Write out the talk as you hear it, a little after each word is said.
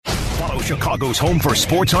Chicago's home for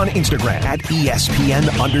sports on Instagram at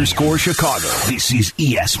ESPN_Chicago. This is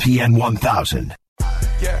ESPN 1000.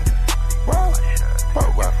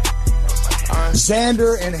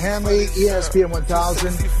 Xander and Hanley, ESPN 1000.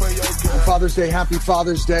 On Father's Day, happy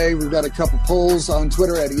Father's Day. We've got a couple polls on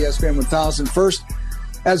Twitter at ESPN 1000. First,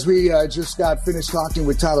 as we just got finished talking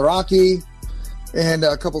with Tyler Aki and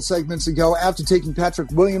a couple segments ago, after taking Patrick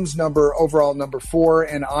Williams, overall number 4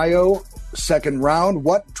 in Io, second round,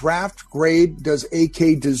 what draft grade does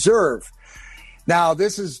AK deserve? Now,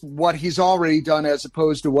 this is what he's already done as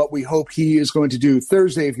opposed to what we hope he is going to do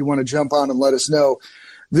Thursday. If you want to jump on and let us know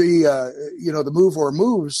the move or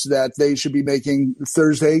moves that they should be making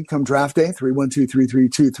Thursday come draft day,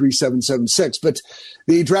 312-332-3776. But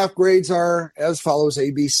the draft grades are as follows: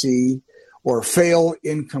 ABC or fail,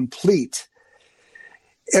 incomplete.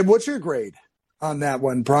 And what's your grade on that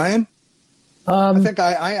one, Brian? I think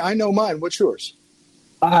I know mine. What's yours?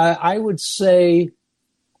 I would say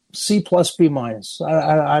C plus B minus.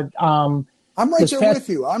 I'm right there with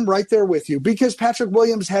you. I'm right there with you because Patrick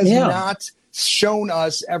Williams has not shown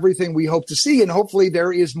us everything we hope to see, and hopefully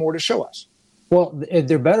there is more to show us. Well,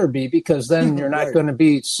 there better be, because then you're not going to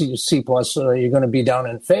be C plus. You're going to be down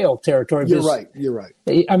in fail territory. You're right.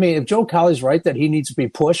 I mean, if Joe Colley's right that he needs to be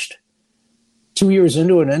pushed 2 years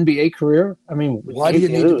into an NBA career, I mean, why do you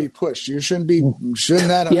need to be pushed? Shouldn't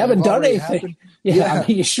that? You haven't done anything. Happened? Yeah. I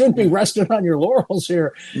mean, you shouldn't be resting on your laurels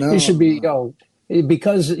here. No, you should be,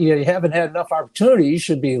 because you haven't had enough opportunity. You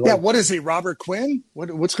should be. Like, what is he, Robert Quinn?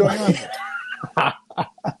 What's going on here?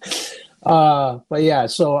 But yeah,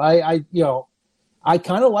 so I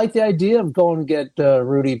kind of like the idea of going and get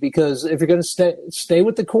Rudy, because if you're going to stay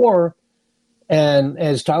with the core, and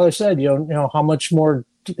as Tyler said, how much more,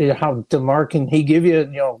 how DeMar can he give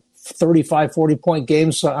you, 35, 40-point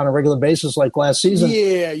games on a regular basis like last season?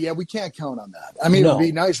 Yeah, we can't count on that. I mean, It would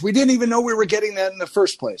be nice. We didn't even know we were getting that in the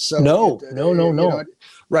first place. So No.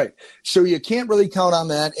 Right. So you can't really count on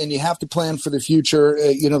that, and you have to plan for the future.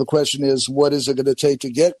 The question is, what is it going to take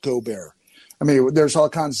to get Gobert? I mean, there's all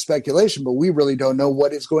kinds of speculation, but we really don't know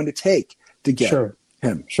what it's going to take to get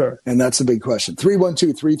him. Sure. And that's the big question.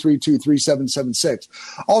 312-332-3776.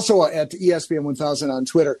 Also at ESPN 1000 on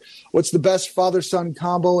Twitter, what's the best father-son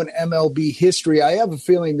combo in MLB history? I have a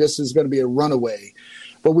feeling this is going to be a runaway.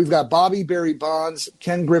 But we've got Bobby Barry Bonds,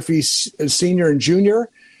 Ken Griffey Sr. and Jr.,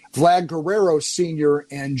 Vlad Guerrero Sr.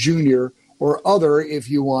 and Jr., or other, if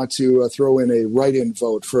you want to throw in a write-in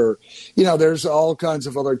vote for, there's all kinds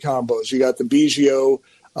of other combos. You got the Biggio,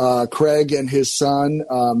 Craig and his son.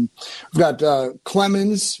 We've got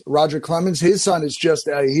Roger Clemens. His son is just,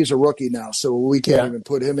 he's a rookie now, so we can't even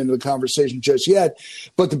put him into the conversation just yet.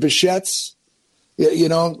 But the Bichettes,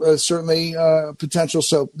 certainly potential.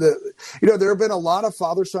 So, there have been a lot of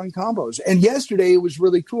father-son combos. And yesterday it was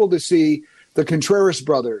really cool to see the Contreras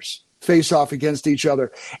brothers face off against each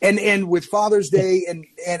other. And with Father's Day and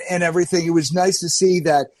everything, it was nice to see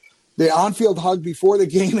that the on-field hug before the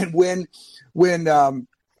game, and when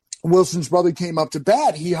Wilson's brother came up to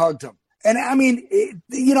bat, he hugged him. And I mean,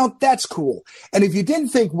 that's cool. And if you didn't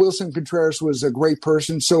think Wilson Contreras was a great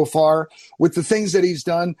person so far with the things that he's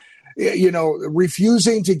done,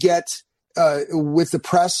 refusing to get with the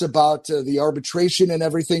press about the arbitration and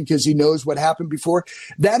everything because he knows what happened before,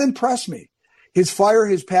 that impressed me. His fire,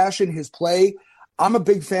 his passion, his play. I'm a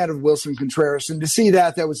big fan of Wilson Contreras, and to see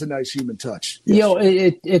that was a nice human touch.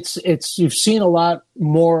 It's you've seen a lot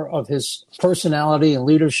more of his personality and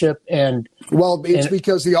leadership,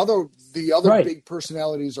 because the other big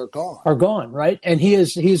personalities are gone. Right? And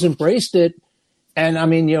he's embraced it. And I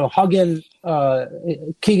mean, hugging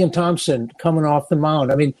Keegan Thompson coming off the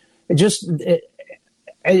mound. I mean, you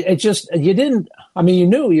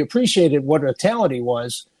knew, you appreciated what a talent he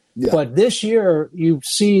was. Yeah. But this year, you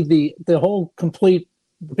see the whole complete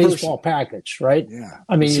baseball package, right? Yeah.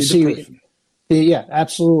 I mean, you see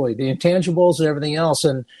absolutely. The intangibles and everything else.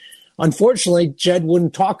 And unfortunately, Jed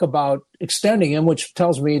wouldn't talk about extending him, which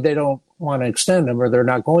tells me they don't want to extend him or they're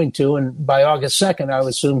not going to. And by August 2nd, I would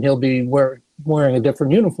assume he'll be wearing a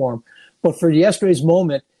different uniform. But for yesterday's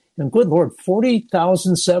moment, and good Lord,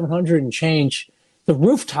 40,700 and change, the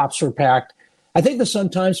rooftops were packed. I think the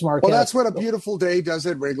Sun-Times market. Well, that's what a beautiful day does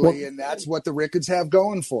at Wrigley, and that's what the Ricketts have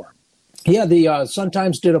going for them. Yeah, the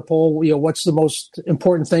Sun-Times did a poll. What's the most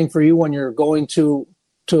important thing for you when you're going to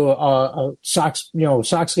a Sox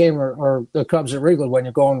game or the Cubs at Wrigley, when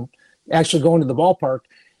you're actually going to the ballpark?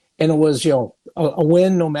 And it was a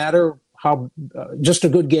win, no matter how, just a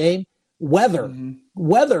good game. Weather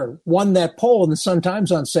won that poll in the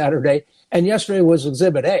Sun-Times on Saturday, and yesterday was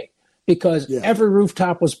Exhibit A. Because every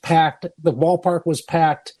rooftop was packed, the ballpark was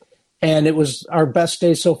packed, and it was our best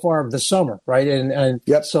day so far of the summer, right? And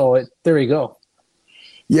yep. So there you go.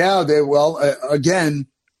 Yeah, again,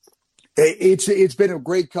 it's been a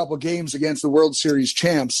great couple games against the World Series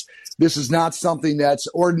champs. This is not something that's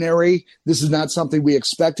ordinary. This is not something we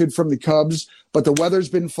expected from the Cubs, but the weather's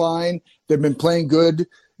been fine. They've been playing good,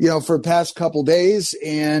 for the past couple days.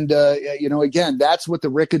 And, again, that's what the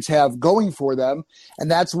Ricketts have going for them. And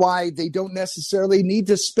that's why they don't necessarily need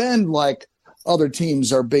to spend like other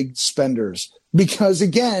teams are big spenders. Because,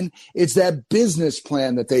 again, it's that business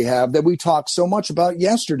plan that they have that we talked so much about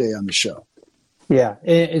yesterday on the show. Yeah,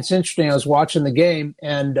 it's interesting. I was watching the game,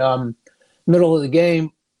 and middle of the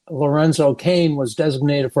game, Lorenzo Cain was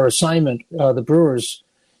designated for assignment, the Brewers.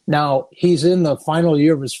 Now, he's in the final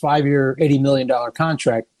year of his 5-year, $80 million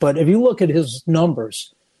contract. But if you look at his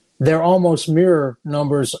numbers, they're almost mirror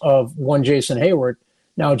numbers of one Jason Hayward.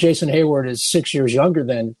 Now, Jason Hayward is 6 years younger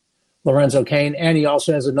than Lorenzo Cain, and he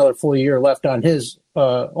also has another full year left on his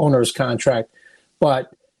owner's contract.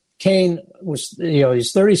 But Cain was,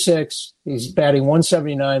 he's 36. He's batting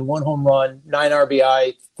 179, 1 home run, 9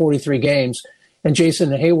 RBI, 43 games. And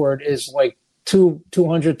Jason Hayward is like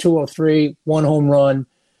 200, 203, 1 home run.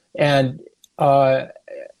 And, yesterday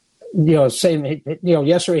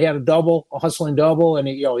he had a double, a hustling double, and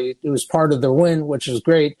it was part of the win, which is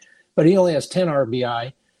great. But he only has 10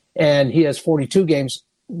 RBI, and he has 42 games.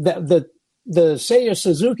 The Seiya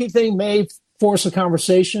Suzuki thing may force a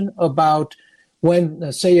conversation about when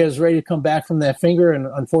Seiya is ready to come back from that finger. And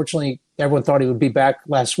unfortunately, everyone thought he would be back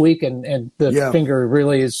last week, and the finger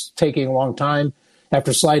really is taking a long time.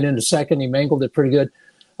 After sliding into second, he mangled it pretty good.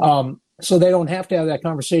 So they don't have to have that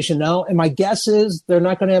conversation now. And my guess is they're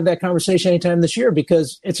not going to have that conversation anytime this year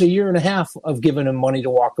because it's a year and a half of giving him money to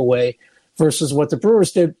walk away versus what the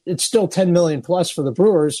Brewers did. It's still $10 million plus for the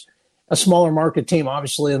Brewers, a smaller market team,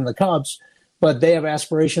 obviously, than the Cubs, but they have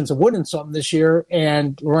aspirations of winning something this year.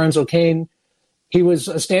 And Lorenzo Cain, he was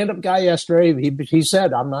a stand-up guy yesterday. He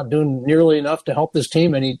said, I'm not doing nearly enough to help this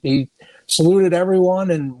team. And he saluted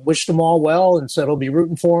everyone and wished them all well and said he'll be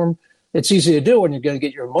rooting for them. It's easy to do when you're going to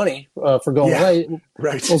get your money for going away.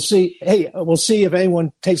 Right. We'll see. Hey, we'll see if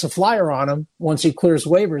anyone takes a flyer on him once he clears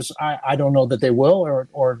waivers. I don't know that they will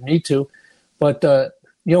or need to. But,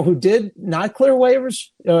 who did not clear waivers?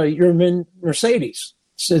 Yermin Mercedes.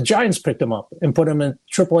 So the Giants picked him up and put him in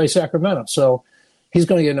AAA Sacramento. So he's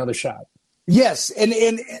going to get another shot. Yes. And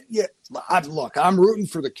look, I'm rooting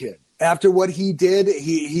for the kid. After what he did,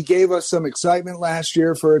 he gave us some excitement last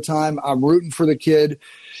year for a time. I'm rooting for the kid.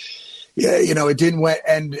 Yeah, it didn't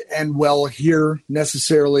end well here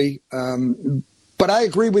necessarily. But I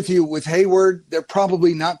agree with you with Hayward. They're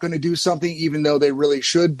probably not going to do something, even though they really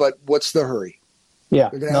should. But what's the hurry? Yeah,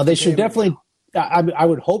 no, they should definitely. I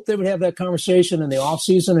would hope they would have that conversation in the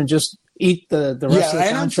offseason and just eat the rest of the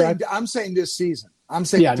contract. I'm saying this season. I'm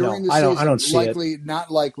saying during the season. I don't see likely, it.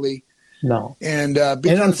 Not likely. No. And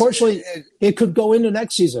unfortunately, it could go into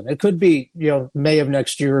next season. It could be, May of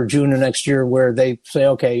next year or June of next year where they say,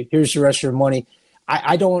 okay, here's the rest of your money.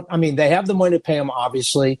 They have the money to pay him,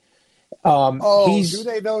 obviously. Do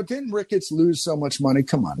they, though? Didn't Ricketts lose so much money?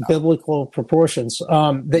 Come on now. Biblical proportions.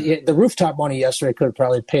 The rooftop money yesterday could have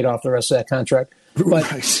probably paid off the rest of that contract.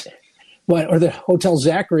 But, or the Hotel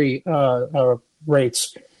Zachary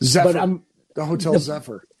rates. Zephyr. But, the Hotel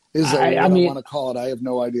Zephyr. I want to call it. I have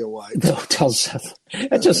no idea why. The Hotel Zephyr.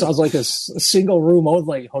 It just sounds like a single room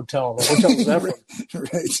only hotel. The Hotel Zephyr.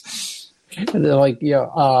 Right. And they're like,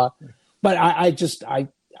 but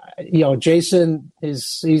Jason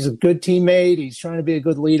he's a good teammate. He's trying to be a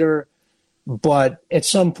good leader. But at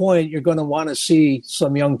some point, you're going to want to see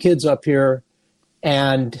some young kids up here,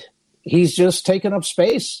 and he's just taking up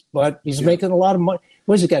space. But he's making a lot of money.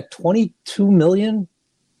 What has he got? $22 million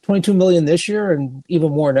this year and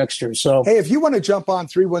even more next year. So, hey, if you want to jump on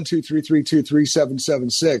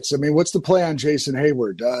 312-332-3776, I mean, what's the play on Jason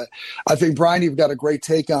Hayward? I think, Brian, you've got a great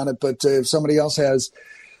take on it, but if somebody else has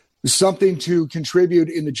something to contribute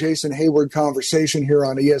in the Jason Hayward conversation here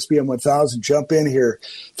on ESPN 1000, jump in here.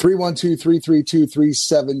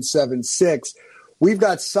 312-332-3776. We've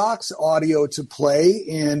got Sox audio to play,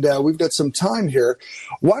 and we've got some time here.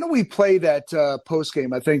 Why don't we play that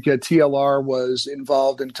postgame? I think TLR was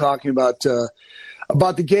involved in talking about the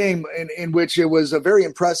game in which it was a very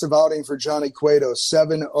impressive outing for Johnny Cueto,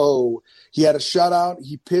 7-0. He had a shutout.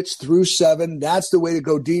 He pitched through 7. That's the way to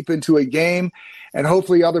go deep into a game. And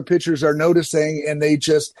hopefully other pitchers are noticing, and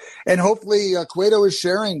hopefully Cueto is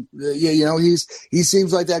sharing. He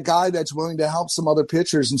seems like that guy that's willing to help some other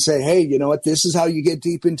pitchers and say, hey, you know what? This is how you get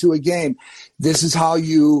deep into a game. This is how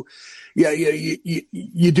you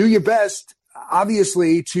do your best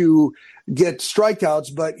obviously to get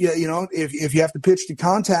strikeouts, but if you have to pitch to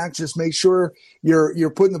contact, just make sure you're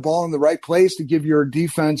putting the ball in the right place to give your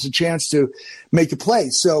defense a chance to make a play.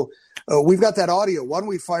 So we've got that audio. Why don't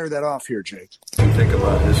we fire that off here, Jake? Think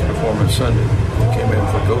about his performance Sunday. He came in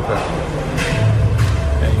for Kopech,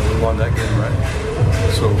 and we won that game, right?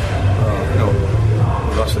 So,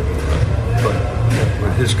 we lost it. But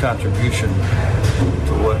with his contribution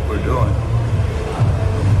to what we're doing,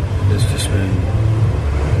 it's just been.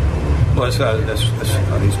 Well, that's how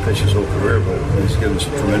he's pitched his whole career, but he's given us a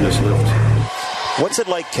tremendous lift. What's it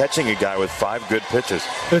like catching a guy with 5 good pitches?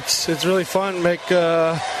 It's really fun. Makes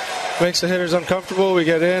the hitters uncomfortable. We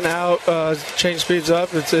get in, out, change speeds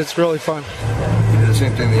up. It's really fun. He did the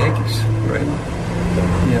same thing the Yankees, right?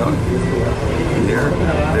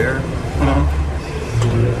 There,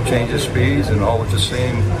 change of speeds, and all with the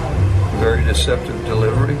same very deceptive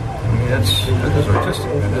delivery. I mean, that's artistic,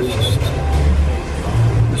 man. That's just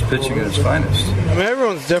pitching at its finest. I mean,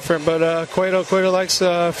 everyone's different, but Cueto likes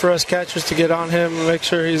for us catchers to get on him and make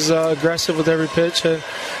sure he's aggressive with every pitch. And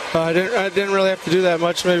I didn't really have to do that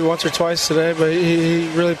much, maybe once or twice today, but he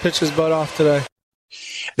really pitched his butt off today.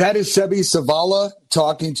 That is Sebi Zavala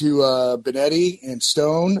talking to Benetti and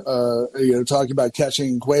Stone, talking about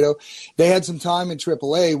catching Cueto. They had some time in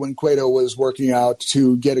AAA when Cueto was working out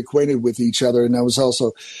to get acquainted with each other, and that was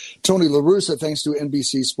also Tony La Russa, thanks to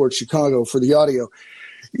NBC Sports Chicago for the audio.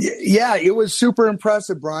 Yeah, it was super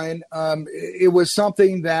impressive, Brian. It was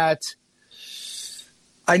something that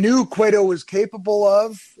I knew Cueto was capable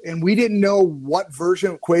of, and we didn't know what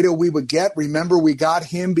version of Cueto we would get. Remember, we got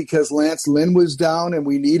him because Lance Lynn was down and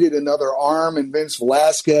we needed another arm, and Vince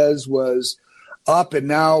Velasquez was up. And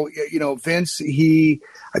now, Vince,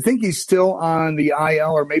 I think he's still on the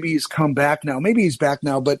IL, or maybe he's come back now. Maybe he's back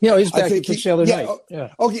now, but he's back. He pitched the other night.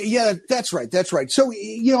 Yeah. Okay. Yeah, that's right. That's right. So,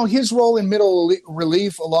 his role in middle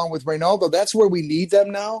relief along with Reynaldo, that's where we need them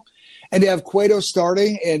now. And to have Cueto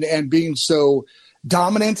starting and being so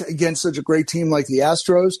dominant against such a great team like the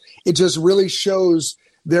Astros, it just really shows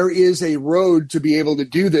there is a road to be able to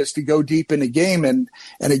do this, to go deep in the game. And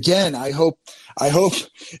again, I hope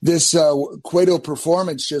this Cueto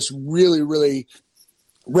performance just really, really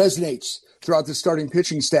resonates throughout the starting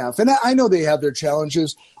pitching staff. And I know they have their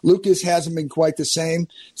challenges. Lucas hasn't been quite the same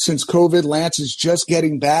since COVID. Lance is just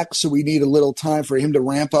getting back, so we need a little time for him to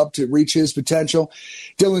ramp up to reach his potential.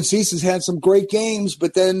 Dylan Cease has had some great games,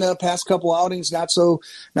 but then past couple outings, not so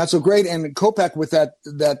great. And Kopech with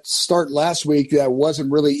that start last week, that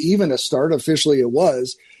wasn't really even a start. Officially it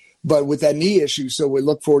was, but with that knee issue. So we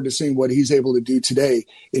look forward to seeing what he's able to do today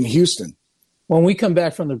in Houston. When we come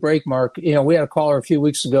back from the break, Mark, we had a caller a few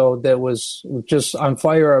weeks ago that was just on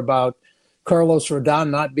fire about Carlos Rodon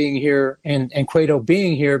not being here and Cueto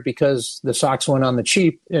being here because the Sox went on the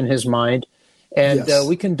cheap in his mind. And yes.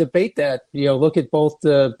 We can debate that. Look at both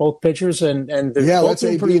pitchers and they're both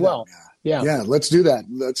doing pretty well. Yeah, let's do that.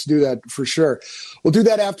 Let's do that for sure. We'll do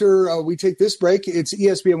that after we take this break. It's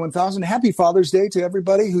ESPN 1000. Happy Father's Day to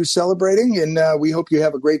everybody who's celebrating, and we hope you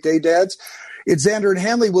have a great day, dads. It's Xander and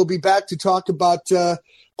Hanley. We'll be back to talk about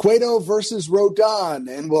Cueto versus Rodon,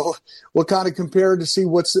 and we'll kind of compare to see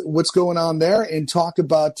what's going on there, and talk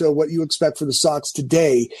about what you expect for the Sox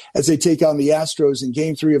today as they take on the Astros in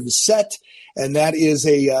Game 3 of the set. And that is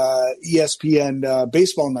a ESPN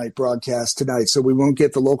baseball night broadcast tonight, so we won't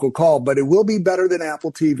get the local call, but it will be better than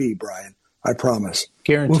Apple TV, Brian. I promise.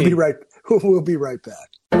 Guaranteed. We'll be right back.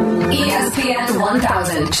 ESPN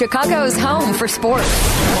 1000, Chicago's home for sports.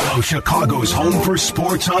 Follow Chicago's home for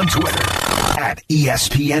sports on Twitter at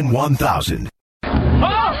ESPN 1000.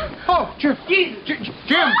 Oh, Jim,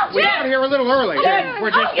 we got here a little early. Jim,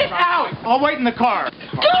 we're just get out. I'll wait in the car.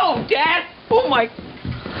 Go, Dad. Oh my.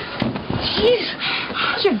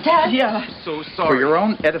 Jeez, your dad. Yeah. So sorry. For your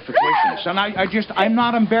own edification, son. I'm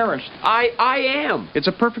not embarrassed. I am. It's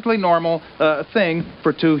a perfectly normal thing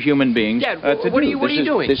for two human beings Dad, to do. What are you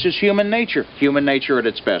doing? This is human nature. Human nature at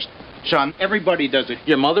its best. Son, everybody does it.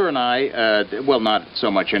 Your mother and I, well, not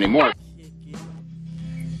so much anymore.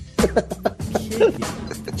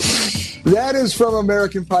 That is from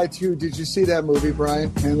American Pie 2. Did you see that movie,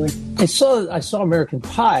 Brian Hanley? I saw American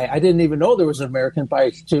Pie. I didn't even know there was an American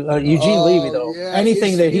Pie 2. Eugene Levy, though. Yeah.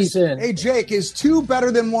 Anything that he's in. Hey, Jake, is 2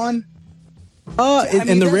 better than 1?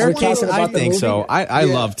 In the rare case, I think so. I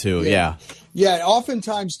love 2, yeah. Yeah,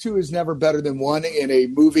 oftentimes 2 is never better than 1 in a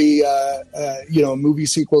movie, movie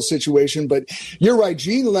sequel situation. But you're right,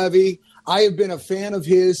 Gene Levy. I have been a fan of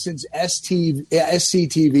his since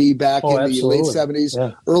SCTV back in the late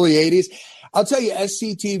 70s, early 80s. I'll tell you,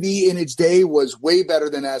 SCTV in its day was way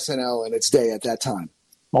better than SNL in its day at that time.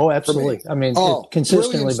 Oh, absolutely. I mean,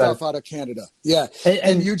 consistently brilliant better stuff out of Canada. Yeah,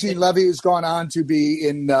 and Eugene Levy has gone on to be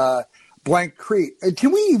in Blank Creek.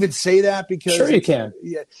 Can we even say that? Because sure you can.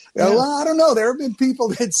 Yeah. Well, I don't know. There have been people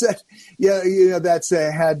that said, that's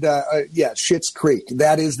had Schitt's Creek.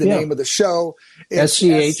 That is the name of the show.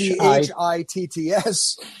 SCHITTS.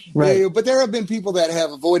 Right. But there have been people that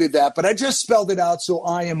have avoided that. But I just spelled it out, so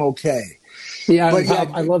I am okay. Yeah,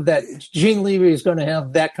 I love that. Gene Levy is going to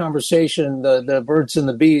have that conversation, the birds and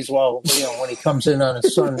the bees, when he comes in on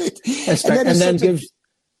his son, and then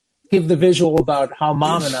give the visual about how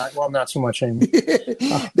mom and I, not so much anymore.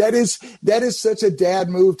 That is such a dad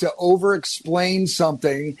move to over-explain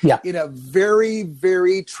something in a very,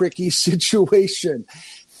 very tricky situation.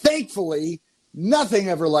 Thankfully, nothing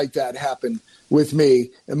ever like that happened with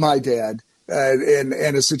me and my dad. In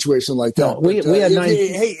a situation like that. No, we had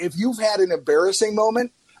if you've had an embarrassing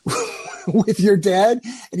moment with your dad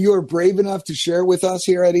and you are brave enough to share with us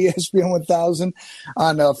here at ESPN 1000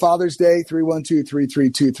 on Father's Day,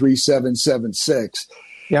 312-332-3776.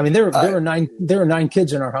 Yeah, I mean there were 9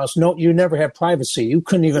 kids in our house. No, you never had privacy. You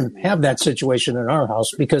couldn't even have that situation in our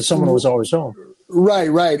house because someone was always home.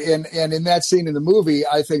 Right. And in that scene in the movie,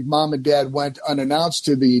 I think mom and dad went unannounced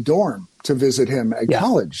to the dorm to visit him at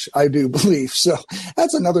college, I do believe. So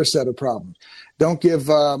that's another set of problems. Don't give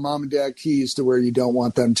mom and dad keys to where you don't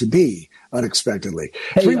want them to be unexpectedly.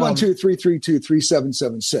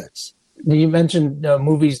 312-332-3776. You mentioned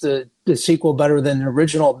movies, the sequel better than the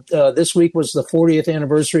original. This week was the 40th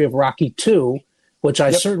anniversary of Rocky II, which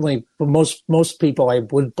I certainly, most people I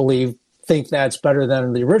would believe, think that's better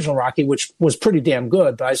than the original Rocky, which was pretty damn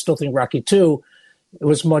good. But I still think Rocky II, it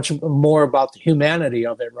was much more about the humanity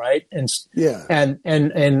of it, right? And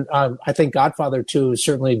I think Godfather 2 is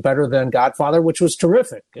certainly better than Godfather, which was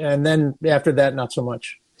terrific. And then after that, not so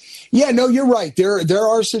much. Yeah, no, you're right. There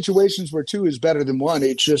are situations where 2 is better than 1.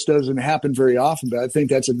 It just doesn't happen very often. But I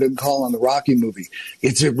think that's a good call on the Rocky movie.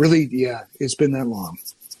 It's been that long.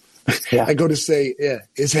 Yeah. I go to say,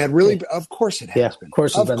 it's had really. Yeah. Of course it has been. Of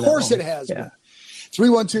course it has been.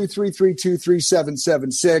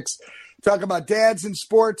 312-332-3776. Talk about dads in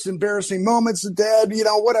sports, embarrassing moments of dad,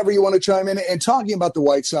 whatever you want to chime in. And talking about the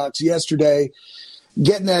White Sox yesterday,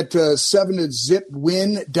 getting that 7-0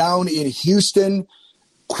 win down in Houston.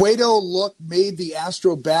 Cueto made the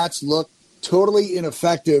Astro bats look totally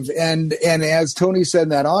ineffective. And as Tony said in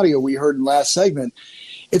that audio we heard in last segment,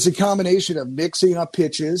 it's a combination of mixing up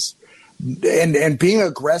pitches and being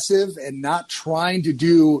aggressive and not trying to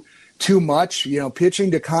do too much,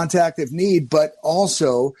 pitching to contact if need, but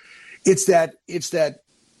also it's that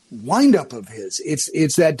windup of his.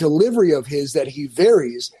 It's that delivery of his that he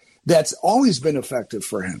varies that's always been effective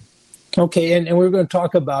for him. Okay, and we're going to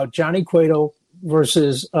talk about Johnny Cueto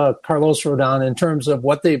versus Carlos Rodon in terms of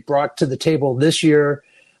what they brought to the table this year.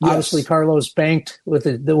 Yes. Obviously, Carlos banked with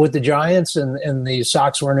the Giants, and the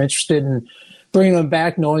Sox weren't interested in bringing him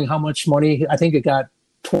back, knowing how much money. I think it got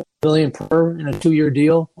 $20 million per in a 2-year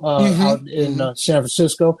deal out in San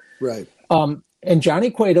Francisco. Right. And Johnny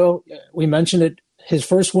Cueto, we mentioned it, his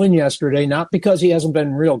first win yesterday, not because he hasn't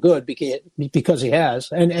been real good, because he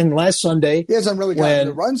has. And last Sunday, he hasn't really gotten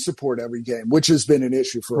the run support every game, which has been an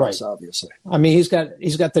issue for us, obviously. I mean, he's got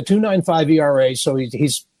the 2.95 ERA, so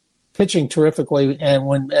he's pitching terrifically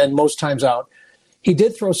and most times out. He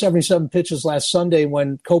did throw 77 pitches last Sunday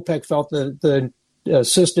when Kopech felt the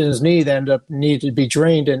cyst in his knee that needed to be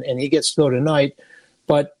drained, and he gets to go tonight.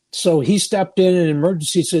 But so he stepped in an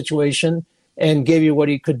emergency situation and gave you what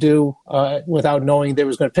he could do without knowing they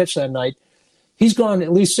was going to pitch that night. He's gone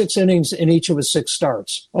at least 6 innings in each of his 6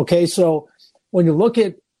 starts. Okay, so when you look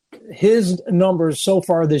at his numbers so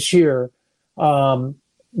far this year,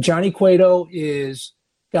 Johnny Cueto is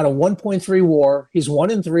got a 1.3 WAR. He's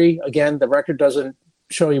 1-3. Again, the record doesn't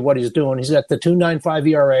show you what he's doing. He's got the 2.95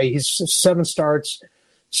 ERA. He's 7 starts,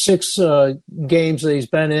 6 games that he's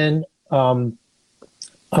been in.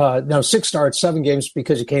 6 starts, 7 games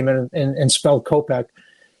because he came in and spelled Kopech.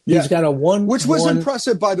 He's got a 1, which was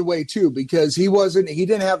impressive, by the way, too, because he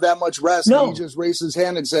didn't have that much rest. No. He just raised his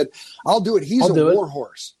hand and said, "I'll do it." He's a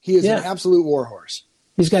warhorse. He is an absolute warhorse.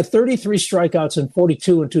 He's got 33 strikeouts and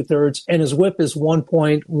 42 2/3, and his WHIP is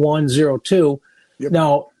 1.102. Yep.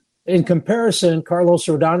 Now, in comparison, Carlos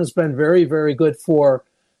Rodon has been very, very good for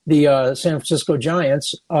the San Francisco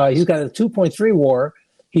Giants. He's got a 2.3 WAR.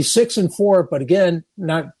 He's 6-4, but again,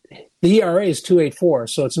 the ERA is 2.84,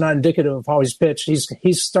 so it's not indicative of how he's pitched.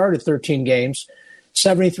 He's started 13 games,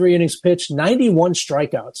 73 innings pitched, 91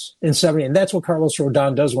 strikeouts in 70, and that's what Carlos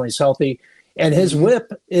Rodon does when he's healthy. And his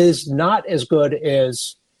WHIP is not as good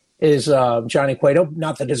as Johnny Cueto.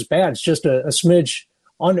 Not that it's bad; it's just a smidge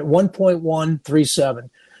on at 1.137.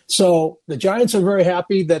 So the Giants are very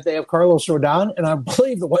happy that they have Carlos Rodon, and I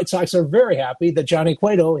believe the White Sox are very happy that Johnny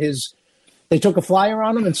Cueto they took a flyer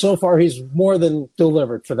on him, and so far he's more than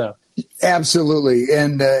delivered for them. Absolutely.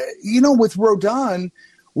 And, with Rodon,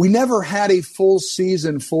 we never had a full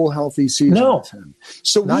healthy season with him.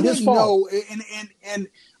 So we didn't know. And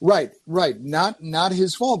right. Not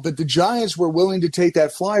his fault. But the Giants were willing to take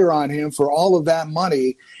that flyer on him for all of that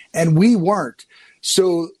money, and we weren't.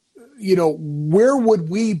 So, where would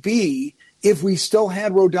we be if we still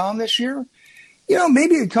had Rodon this year?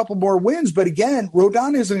 Maybe a couple more wins. But again,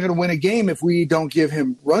 Rodon isn't going to win a game if we don't give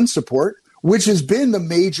him run support, which has been the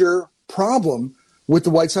major problem with the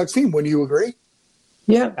White Sox team. Wouldn't you agree?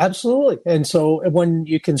 Yeah, absolutely. And so when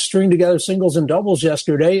you can string together singles and doubles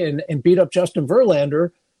yesterday and beat up Justin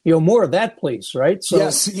Verlander, more of that, please, right? So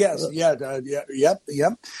yes, yep.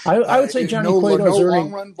 I would say Johnny Cueto's no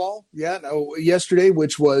long run ball. Yeah, no, yesterday,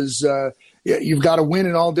 which was you've got to win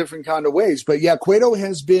in all different kind of ways. But yeah, Cueto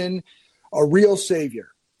has been a real savior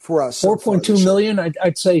for us. $4.2 million.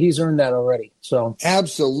 I'd say he's earned that already. So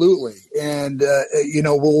absolutely, and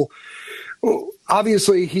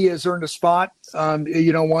obviously he has earned a spot.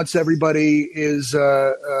 Once everybody is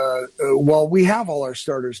we have all our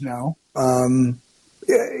starters now.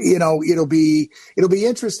 It'll be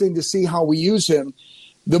interesting to see how we use him.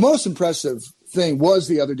 The most impressive thing was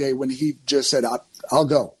the other day when he just said, I'll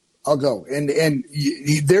go. And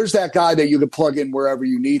there's that guy that you could plug in wherever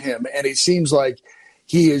you need him. And it seems like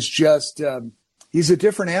he is just, he's a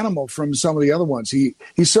different animal from some of the other ones. He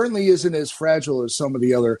certainly isn't as fragile as some of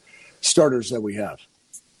the other starters that we have.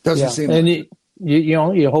 Doesn't seem and like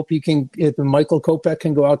you hope if Michael Kopech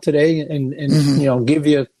can go out today and give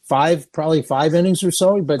you probably five innings or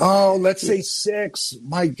so. But let's say 6,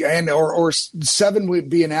 or 7 would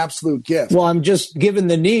be an absolute gift. Well, I'm just given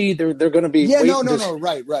the knee, they're going to be. Yeah, no,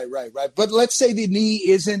 right. But let's say the knee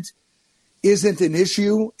isn't an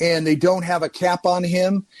issue, and they don't have a cap on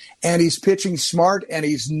him, and he's pitching smart, and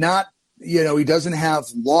he's not, he doesn't have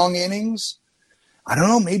long innings. I don't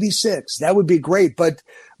know, maybe 6. That would be great. But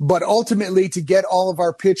ultimately, to get all of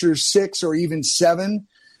our pitchers 6 or even 7,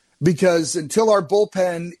 because until our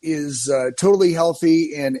bullpen is totally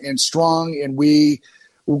healthy and strong and we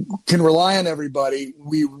can rely on everybody,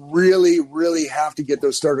 we really, really have to get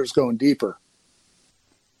those starters going deeper.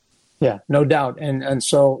 Yeah, no doubt. And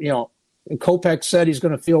so, Kopech said he's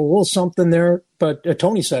going to feel a little something there, but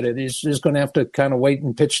Tony said it. He's just going to have to kind of wait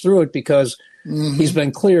and pitch through it because he's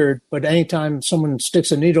been cleared. But anytime someone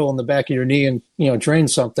sticks a needle in the back of your knee and,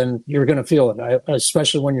 drains something, you're going to feel it,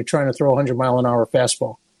 especially when you're trying to throw a 100-mile-an-hour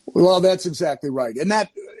fastball. Well, that's exactly right. And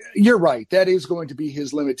you're right. That is going to be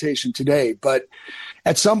his limitation today. But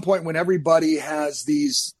at some point when everybody has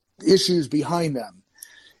these issues behind them,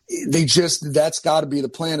 that's got to be the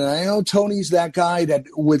plan. And I know Tony's that guy that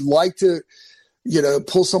would like to,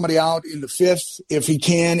 pull somebody out in the 5th if he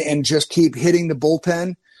can and just keep hitting the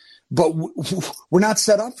bullpen. But we're not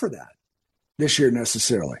set up for that this year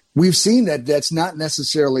necessarily. We've seen that that's not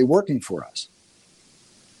necessarily working for us.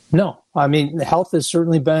 No, I mean, health has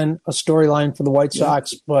certainly been a storyline for the White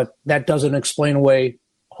Sox, but that doesn't explain away,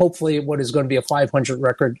 hopefully, what is going to be a 500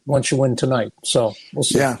 record once you win tonight. So we'll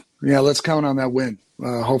see. Yeah, let's count on that win.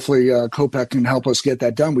 Hopefully, Kopech can help us get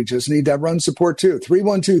that done. We just need that run support, too.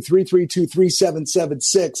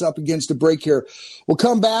 312-332-3776, up against a break here. We'll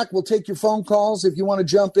come back. We'll take your phone calls if you want to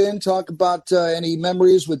jump in, talk about any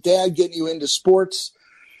memories with Dad getting you into sports.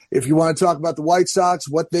 If you want to talk about the White Sox,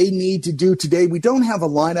 what they need to do today. We don't have a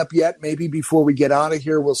lineup yet. Maybe before we get out of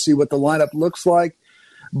here, we'll see what the lineup looks like.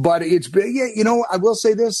 But it's been, I will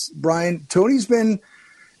say this, Brian,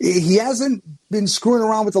 he hasn't been screwing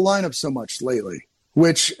around with the lineup so much lately,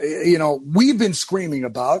 which, we've been screaming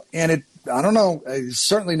about. And I don't know, it's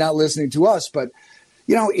certainly not listening to us, but,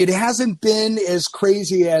 it hasn't been as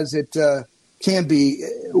crazy as it can be.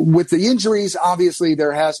 With the injuries, obviously,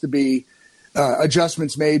 there has to be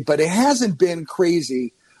adjustments made, but it hasn't been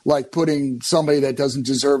crazy like putting somebody that doesn't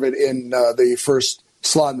deserve it in the first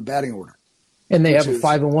slot in the batting order. And they have a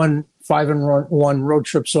 5-1 road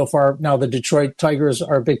trip so far. Now the Detroit Tigers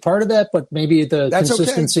are a big part of that, but maybe that's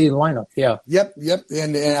consistency of the lineup. Yeah. Yep.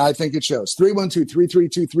 And I think it shows.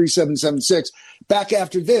 312-332-3776. Back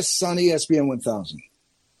after this on ESPN 1000.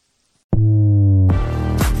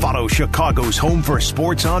 Follow Chicago's Home for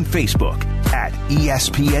Sports on Facebook at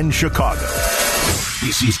ESPN Chicago.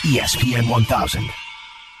 This is ESPN 1000.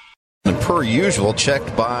 And per usual,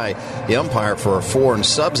 checked by the umpire for foreign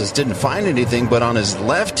substance. Didn't find anything, but on his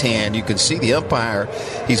left hand, you can see the umpire.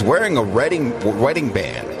 He's wearing a wedding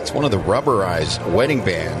band. It's one of the rubberized wedding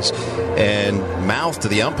bands. And mouthed to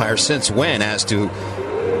the umpire since when as to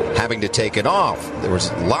having to take it off. There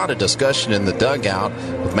was a lot of discussion in the dugout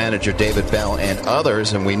with manager David Bell and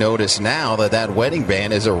others, and we notice now that wedding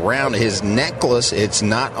band is around his necklace. It's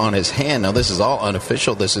not on his hand. Now, this is all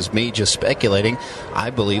unofficial. This is me just speculating.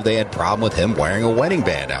 I believe they had a problem with him wearing a wedding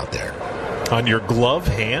band out there. On your glove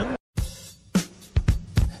hand?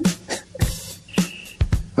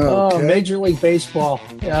 Oh, Major League Baseball.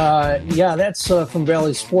 Yeah, that's from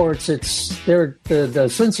Valley Sports. The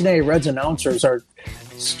Cincinnati Reds announcers are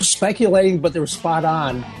speculating, but they were spot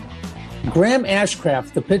on. Graham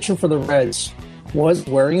Ashcraft, the pitcher for the Reds, was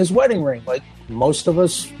wearing his wedding ring, like most of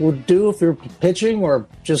us would do if you're pitching or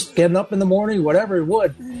just getting up in the morning, whatever it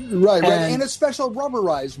would. Right. And a special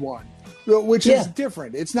rubberized one, which is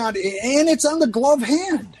different. It's not, and it's on the glove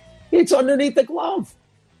hand. It's underneath the glove.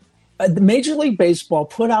 Major League Baseball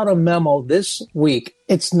put out a memo this week.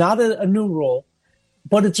 It's not a new rule,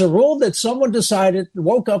 but it's a rule that someone decided,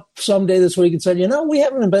 woke up someday this week and said, we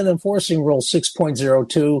haven't been enforcing Rule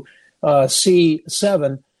 6.02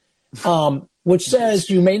 C7, which says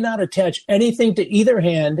you may not attach anything to either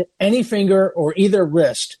hand, any finger, or either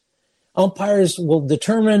wrist. Umpires will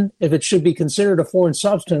determine if it should be considered a foreign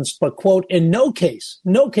substance, but, quote, in no case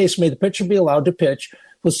may the pitcher be allowed to pitch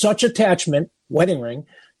with such attachment, wedding ring,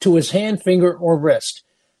 to his hand, finger, or wrist.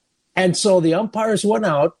 And so the umpires went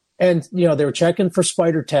out and, they were checking for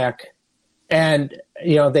spider tack. And,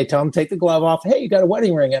 they tell him, take the glove off. Hey, you got a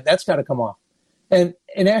wedding ring. That's got to come off. And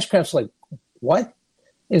Ashcraft's like, what?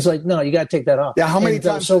 He's like, no, you got to take that off. Yeah, how many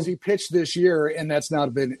times has he pitched this year and that's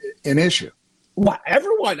not been an issue? Well,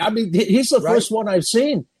 everyone. I mean, he's the first one I've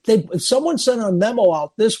seen. Someone sent a memo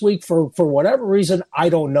out this week for whatever reason, I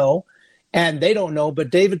don't know. And they don't know, but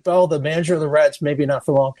David Bell, the manager of the Reds, maybe not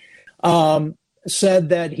for long, said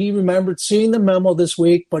that he remembered seeing the memo this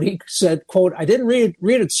week, but he said, quote, I didn't read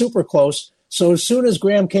it super close. So as soon as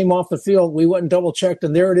Graham came off the field, we went and double-checked,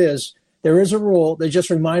 and there it is. There is a rule. They just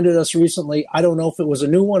reminded us recently. I don't know if it was a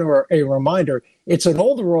new one or a reminder. It's an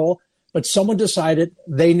old rule, but someone decided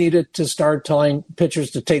they needed to start telling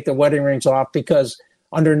pitchers to take their wedding rings off because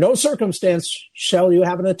under no circumstance shall you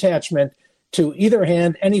have an attachment to either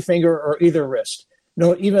hand, any finger, or either wrist.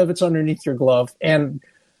 No, even if it's underneath your glove. And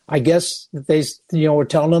I guess they, were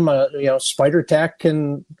telling them, spider tack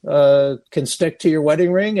can stick to your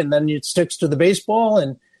wedding ring, and then it sticks to the baseball.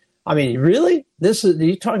 And I mean, really,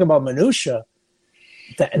 you talking about minutia?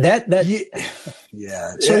 Yeah.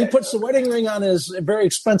 So he puts the wedding ring on his very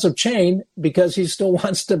expensive chain because he still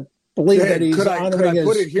wants to believe that he's honoring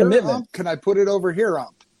his commitment. Can I put it over here,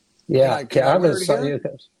 Ump? Yeah,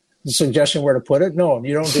 the suggestion where to put it? No,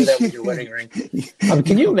 you don't do that with your wedding ring.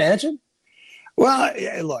 Can you imagine? Well,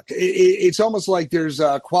 look, it's almost like there's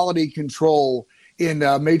quality control in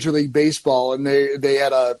Major League Baseball, and they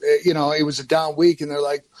had it was a down week, and they're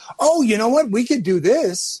like, oh, you know what? We could do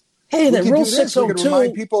this. Hey, that Rule 602. We can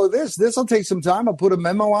remind people of this. This will take some time. I'll put a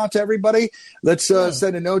memo out to everybody. Let's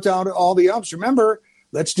send a note out to all the umps. Remember,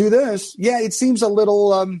 let's do this. Yeah, it seems a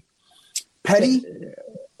little petty.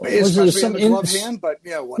 Especially in the glove hand, but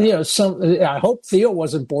whatever. I hope Theo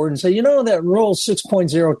wasn't bored and say, that Rule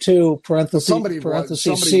 6.02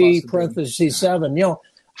 parentheses C parentheses 7.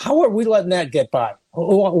 How are we letting that get by?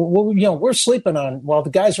 We're sleeping on while the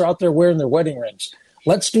guys are out there wearing their wedding rings.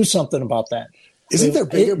 Let's do something about that. Isn't there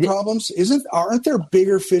bigger problems? Aren't there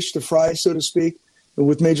bigger fish to fry, so to speak,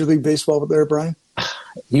 with Major League Baseball there, Brian?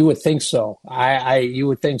 You would think so. You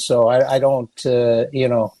would think so. I don't.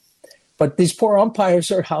 But these poor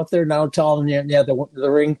umpires are out there now telling you,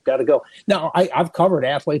 the ring got to go. Now, I've covered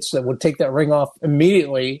athletes that would take that ring off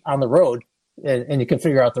immediately on the road, and you can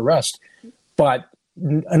figure out the rest. But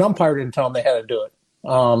an umpire didn't tell them they had to do it.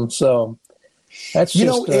 So that's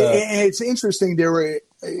just... it's interesting. There were,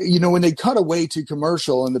 when they cut away to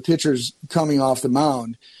commercial and the pitcher's coming off the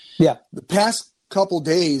mound, the past couple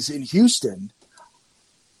days in Houston,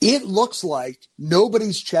 it looks like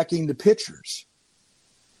nobody's checking the pitchers.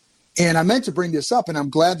 And I meant to bring this up, and I'm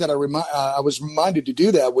glad that I was reminded to do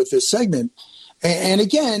that with this segment. And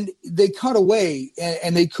again, they cut away,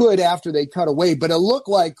 and they could after they cut away. But it looked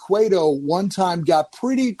like Cueto one time got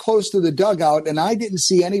pretty close to the dugout, and I didn't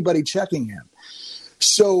see anybody checking him.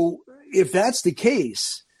 So if that's the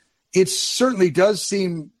case, it certainly does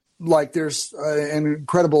seem like there's an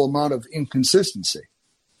incredible amount of inconsistency.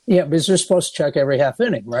 Yeah, because they're supposed to check every half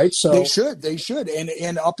inning, right? So they should.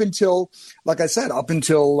 And up until, like I said,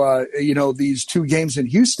 these two games in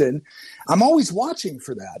Houston, I'm always watching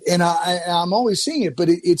for that. And I'm always seeing it, but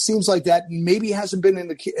it seems like that maybe hasn't been in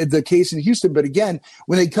the case in Houston. But again,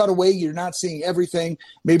 when they cut away, you're not seeing everything.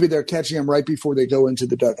 Maybe they're catching them right before they go into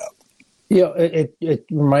the dugout. It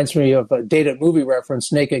reminds me of a dated movie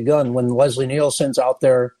reference, Naked Gun, when Leslie Nielsen's out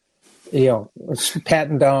there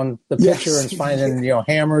patting down the pitcher and finding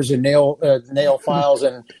hammers and nail files,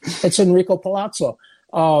 and it's Enrico Palazzo.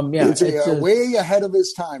 It's way ahead of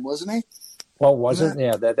his time, wasn't he? Well, wasn't?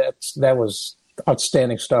 Yeah, that was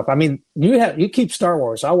outstanding stuff. I mean, you keep Star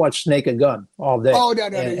Wars. I'll watch Naked Gun all day. Oh no,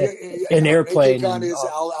 an airplane. Naked Gun is.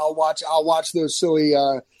 I'll watch those silly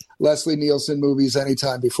Leslie Nielsen movies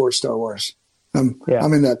anytime before Star Wars. I'm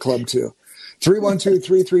in that club too.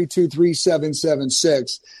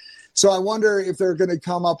 312-332-3776. So I wonder if they're going to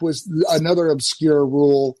come up with another obscure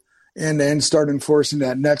rule and then start enforcing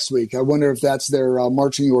that next week. I wonder if that's their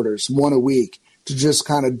marching orders, one a week, to just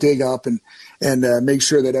kind of dig up and make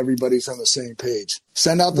sure that everybody's on the same page.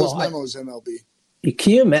 Send out those memos, MLB. You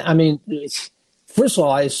can't. I mean, first of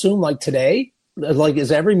all, I assume like today, like is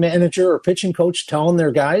every manager or pitching coach telling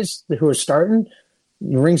their guys who are starting,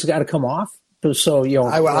 the ring's got to come off? So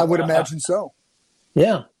I would imagine so.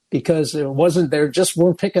 Yeah. Because it wasn't, they just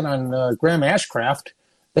weren't picking on Graham Ashcraft.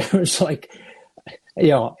 There was like,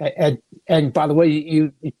 and by the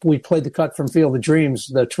way, we played the cut from Field of Dreams,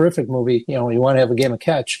 the terrific movie, you want to have a game of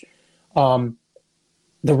catch. The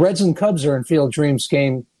Reds and Cubs are in Field of Dreams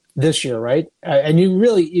game this year, right? And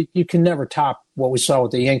you can never top what we saw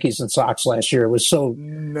with the Yankees and Sox last year. It was so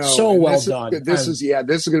well done. This is going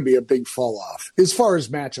to be a big fall off as far as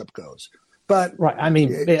matchup goes. But right, I mean,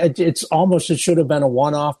 it should have been a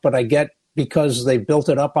one-off, but I get because they built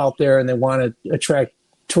it up out there and they want to attract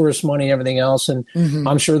tourist money and everything else, and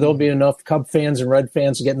I'm sure there'll be enough Cub fans and Red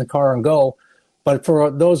fans to get in the car and go. But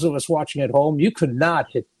for those of us watching at home, you could not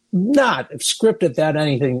have scripted that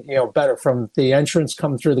anything better, from the entrance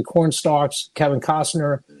coming through the cornstalks, Kevin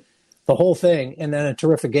Costner, the whole thing, and then a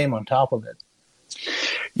terrific game on top of it.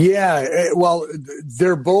 Yeah, well,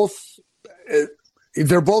 they're both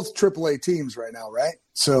AAA teams right now, right?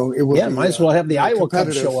 So it will might as well have the Iowa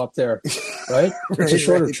Cubs show up there, right? It's a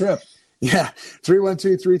shorter trip. Yeah,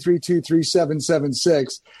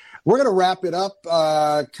 312-332-3776. We're going to wrap it up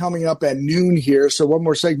coming up at noon here. So one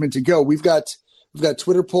more segment to go. We've got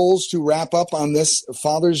Twitter polls to wrap up on this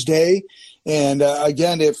Father's Day. And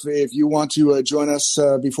again, if you want to join us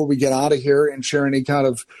before we get out of here and share any kind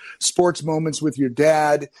of sports moments with your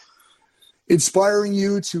dad, inspiring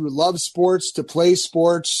you to love sports, to play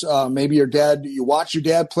sports. Maybe you watch your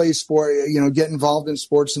dad play sport, get involved in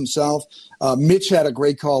sports himself. Mitch had a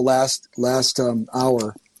great call last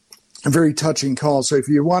hour, a very touching call. So if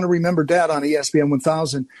you want to remember Dad on ESPN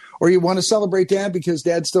 1000, or you want to celebrate Dad because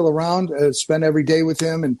Dad's still around, spend every day with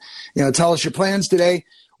him and, tell us your plans today.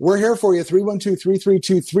 We're here for you,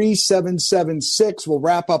 312-332-3776. We'll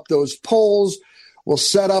wrap up those polls. We'll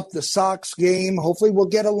set up the Sox game. Hopefully we'll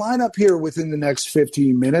get a lineup here within the next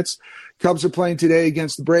 15 minutes. Cubs are playing today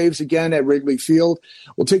against the Braves again at Wrigley Field.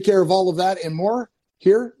 We'll take care of all of that and more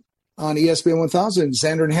here on ESPN 1000.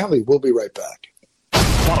 Xander and Hanley, we'll be right back.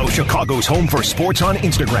 Follow Chicago's Home for Sports on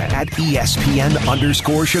Instagram at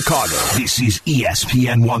ESPN_Chicago. This is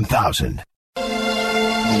ESPN 1000. Oh,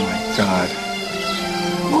 my God.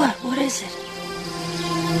 What is it?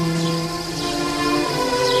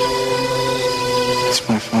 It's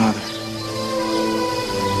my father.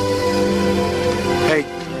 Hey,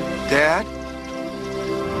 Dad?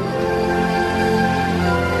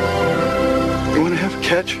 You want to have a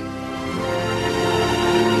catch?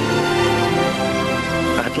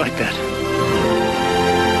 I'd like that.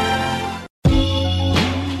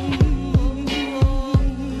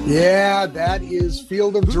 Yeah, that is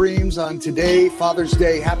Field of Dreams on today, Father's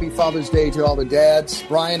Day. Happy Father's Day to all the dads.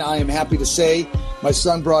 Brian, I am happy to say my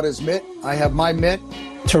son brought his mitt. I have my mitt.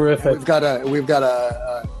 Terrific. We've got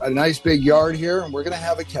a nice big yard here, and we're going to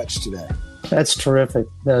have a catch today. That's terrific.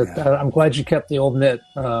 I'm glad you kept the old mitt.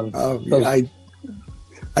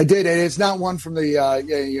 I did, and it's not one from the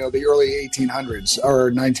the early 1800s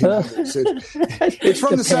or 1900s. It's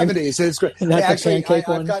from the 70s. It's great. Actually,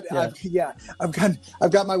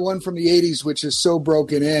 I've got my one from the 80s, which is so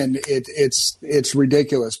broken in, it's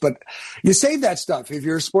ridiculous. But you save that stuff if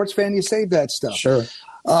you're a sports fan. You save that stuff. Sure.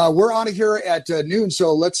 We're on here at noon,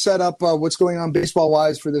 so let's set up what's going on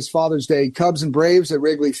baseball-wise for this Father's Day. Cubs and Braves at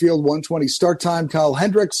Wrigley Field, 1:20 start time. Kyle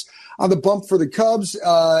Hendricks on the bump for the Cubs,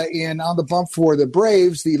 and on the bump for the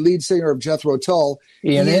Braves, the lead singer of Jethro Tull,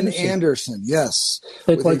 Ian Anderson. Yes,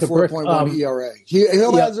 with a 4.1 ERA.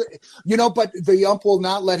 He'll have, but the ump will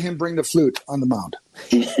not let him bring the flute on the mound.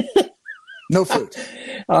 No flute.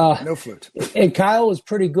 No flute. And Kyle was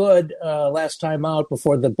pretty good last time out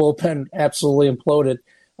before the bullpen absolutely imploded.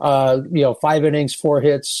 5 innings, 4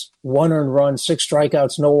 hits, 1 earned run, 6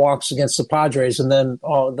 strikeouts, no walks against the Padres, and then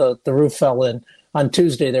the roof fell in. On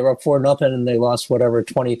Tuesday, they were up 4-0, and they lost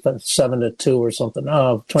 27-2 or something.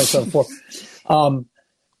 27-4.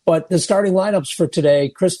 But the starting lineups for today,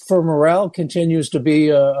 Christopher Morel continues to be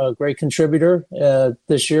a great contributor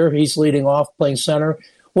this year. He's leading off, playing center.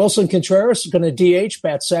 Wilson Contreras is going to DH,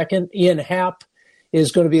 bat second. Ian Happ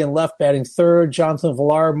is going to be in left, batting third. Jonathan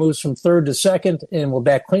Villar moves from third to second and will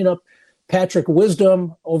bat cleanup. Patrick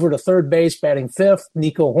Wisdom over to third base, batting fifth.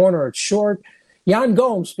 Nico Horner at short. Yan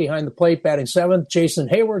Gomes behind the plate, batting seventh. Jason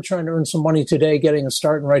Hayward trying to earn some money today, getting a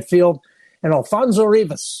start in right field. And Alfonso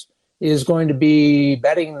Rivas is going to be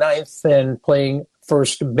batting ninth and playing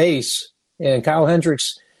first base. And Kyle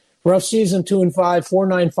Hendricks, rough season, 2-5,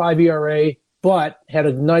 4.95 ERA, but had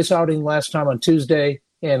a nice outing last time on Tuesday.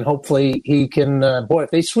 And hopefully he can, if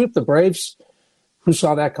they sweep the Braves, who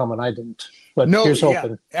saw that coming? I didn't. But here's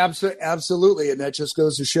hoping. Absolutely. And that just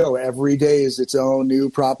goes to show every day is its own new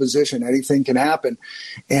proposition. Anything can happen.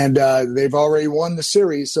 And they've already won the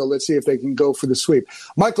series, so let's see if they can go for the sweep.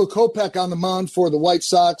 Michael Kopech on the mound for the White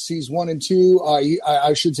Sox. He's 1-2.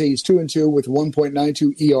 I should say he's 2-2 with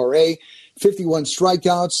 1.92 ERA, 51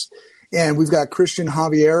 strikeouts. And we've got Christian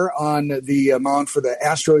Javier on the mound for the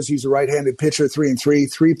Astros. He's a right-handed pitcher,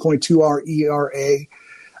 3-3, 3.2 ERA.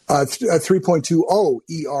 3.20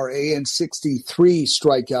 ERA and 63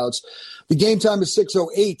 strikeouts. The game time is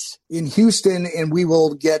 6:08 in Houston, and we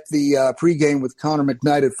will get the pregame with Connor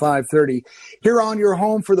McKnight at 5:30. Here on your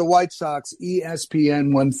home for the White Sox,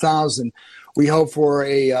 ESPN 1000. We hope for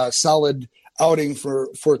a solid outing for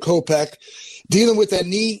Kopech. Dealing with that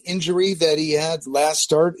knee injury that he had last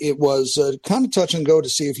start, it was kind of touch and go to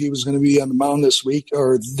see if he was going to be on the mound this week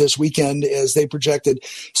or this weekend, as they projected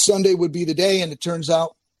Sunday would be the day, and it turns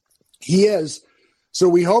out he is. So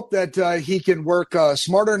we hope that he can work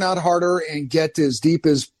smarter, not harder, and get as deep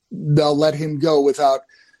as they'll let him go without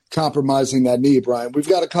compromising that knee, Brian. We've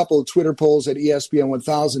got a couple of Twitter polls at ESPN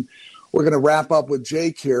 1000. We're going to wrap up with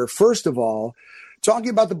Jake here. First of all, talking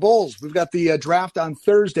about the Bulls, we've got the draft on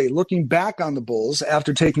Thursday. Looking back on the Bulls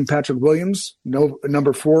after taking Patrick Williams,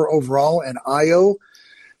 number 4 overall, and Ayo,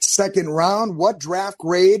 second round. What draft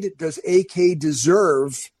grade does AK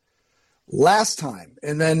deserve last time?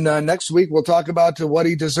 And then next week we'll talk about what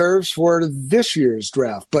he deserves for this year's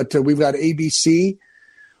draft. But we've got ABC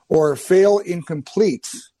or fail incomplete.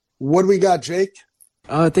 What do we got, Jake?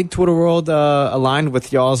 I think Twitter World aligned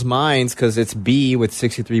with y'all's minds because it's B with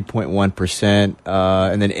 63.1%,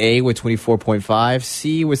 and then A with 24.5%,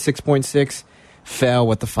 C with 6.6%, fail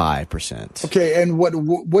with the 5%. Okay, and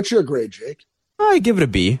what's your grade, Jake? I give it a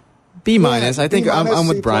B. B minus. I think I'm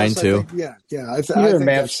with Brian too. Yeah. You're a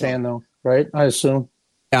Mavs fan though, right? I assume.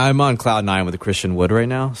 Yeah, I'm on cloud 9 with Christian Wood right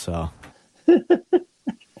now, so.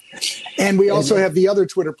 And we also have the other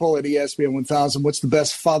Twitter poll at ESPN 1000. What's the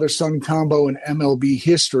best father-son combo in MLB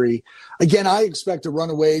history? Again, I expect to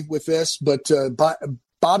run away with this, but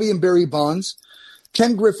Bobby and Barry Bonds,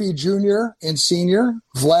 Ken Griffey Jr. and Sr.,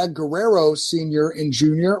 Vlad Guerrero Sr. and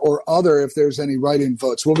Jr., or other if there's any write-in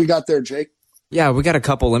votes. What we got there, Jake? Yeah, we got a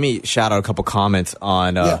couple. Let me shout out a couple comments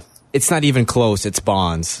on it's not even close. It's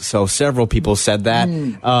Bonds. So several people said that.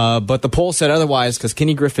 But the poll said otherwise because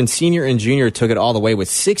Kenny Griffin Sr. and Jr. took it all the way with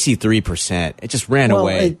 63%. It just ran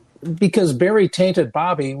away. Because Barry tainted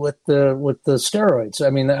Bobby with the steroids.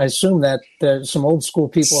 I mean, I assume that some old school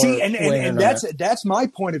people and that's my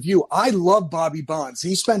point of view. I love Bobby Bonds.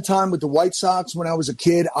 He spent time with the White Sox when I was a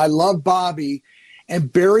kid. I love Bobby. And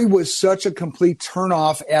Barry was such a complete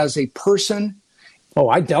turnoff as a person. Oh,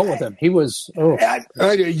 I dealt with him. He was you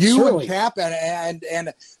and Cap,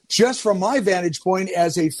 and just from my vantage point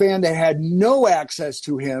as a fan that had no access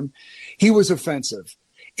to him, he was offensive.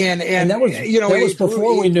 And that was that was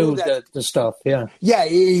before we knew the stuff. Yeah,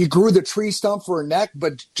 he grew the tree stump for a neck,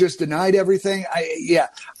 but just denied everything.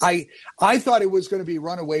 I thought it was going to be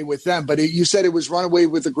runaway with them, but you said it was runaway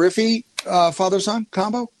with the Griffey father-son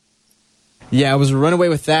combo. Yeah, it was a runaway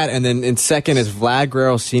with that. And then in second is Vlad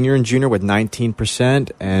Guerrero Sr. and Jr. with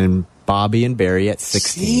 19% and Bobby and Barry at 16%.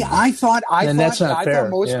 See, I thought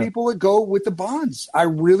most people would go with the Bonds. I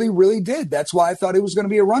really, really did. That's why I thought it was going to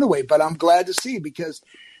be a runaway. But I'm glad to see because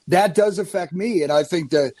that does affect me. And I think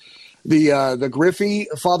the Griffey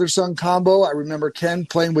father-son combo, I remember Ken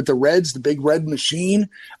playing with the Reds, the big red machine.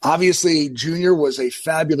 Obviously, Jr. was a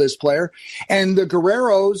fabulous player. And the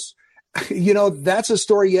Guerreros, that's a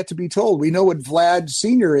story yet to be told. We know what Vlad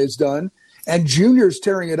Sr. has done, and Jr.'s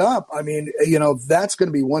tearing it up. I mean, that's going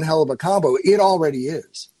to be one hell of a combo. It already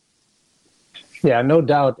is. Yeah, no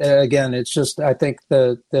doubt. Again, it's just I think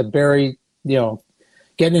the Barry,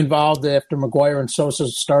 getting involved after McGuire and Sosa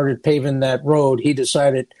started paving that road, he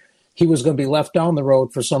decided he was going to be left down the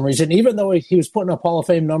road for some reason. Even though he was putting up Hall of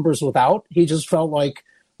Fame numbers without, he just felt like,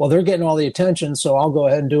 well, they're getting all the attention, so I'll go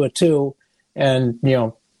ahead and do it too. And,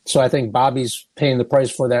 So I think Bobby's paying the price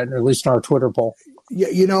for that, at least in our Twitter poll. Yeah,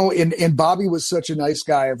 and Bobby was such a nice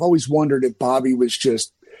guy. I've always wondered if Bobby was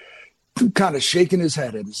just kind of shaking his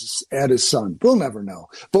head at his son. We'll never know.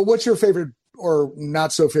 But what's your favorite or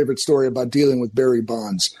not so favorite story about dealing with Barry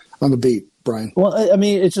Bonds on the beat, Brian? Well, I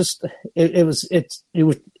mean, it was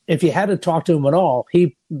if you had to talk to him at all,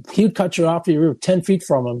 he'd cut you off. You were 10 feet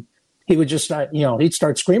from him. He would just start, he'd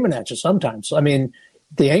start screaming at you sometimes. I mean,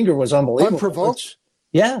 the anger was unbelievable. Unprovoked?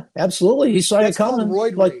 Yeah, absolutely. He saw it coming.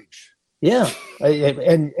 Roid rage. Yeah.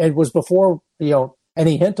 And it was before,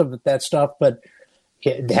 any hint of that stuff, but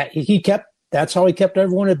that's how he kept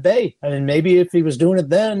everyone at bay. I mean, maybe if he was doing it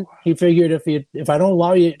then, he figured if I don't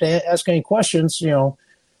allow you to ask any questions, he'll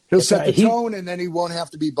set the tone and then he won't have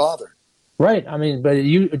to be bothered. Right. I mean, but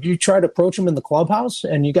you try to approach him in the clubhouse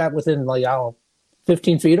and you got within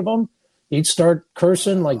 15 feet of him, he'd start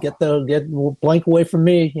cursing, get blank away from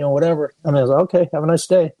me, whatever. I mean, I was like, okay, have a nice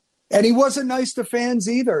day. And he wasn't nice to fans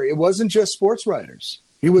either. It wasn't just sports writers.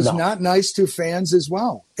 He was not nice to fans as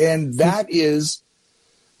well. And that is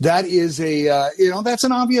that's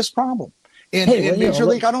an obvious problem. And Major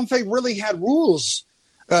League, I don't think really had rules,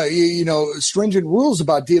 stringent rules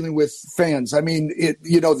about dealing with fans. I mean,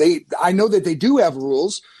 I know that they do have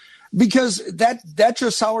rules because that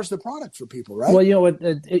just sours the product for people, right? Well,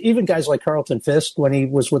 even guys like Carlton Fisk, when he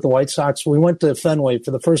was with the White Sox, we went to Fenway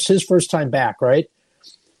for his first time back, right?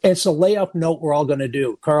 It's a layup note we're all going to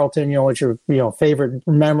do. Carlton, what's your favorite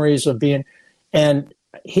memories of being, and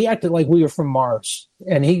he acted like we were from Mars,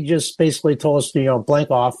 and he just basically told us to blank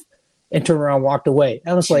off and turn around and walked away.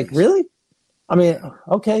 I was like, really? I mean,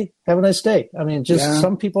 okay, have a nice day. I mean,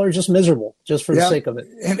 some people are just miserable just for the sake of it.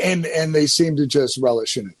 And they seem to just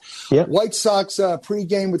relish in it. Yep. White Sox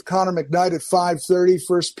pregame with Connor McKnight at 5:30,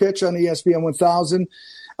 first pitch on ESPN 1000.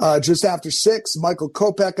 Just after 6, Michael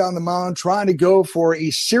Kopech on the mound trying to go for a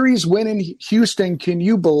series win in Houston. Can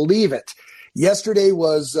you believe it? Yesterday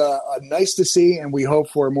was nice to see, and we hope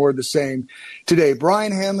for more of the same today.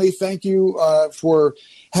 Brian Hanley, thank you for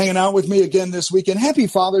hanging out with me again this weekend. Happy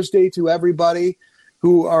Father's Day to everybody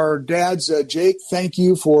who are dads. Jake, thank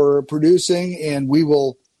you for producing, and we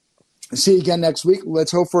will see you again next week.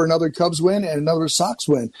 Let's hope for another Cubs win and another Sox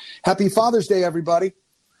win. Happy Father's Day, everybody.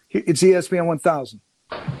 It's ESPN 1000.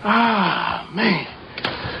 Ah, man.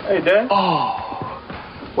 Hey, Dad. Oh,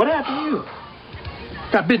 what happened to you?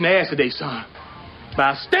 Got bit in the ass today, son.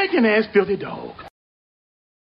 By a stinking ass filthy dog.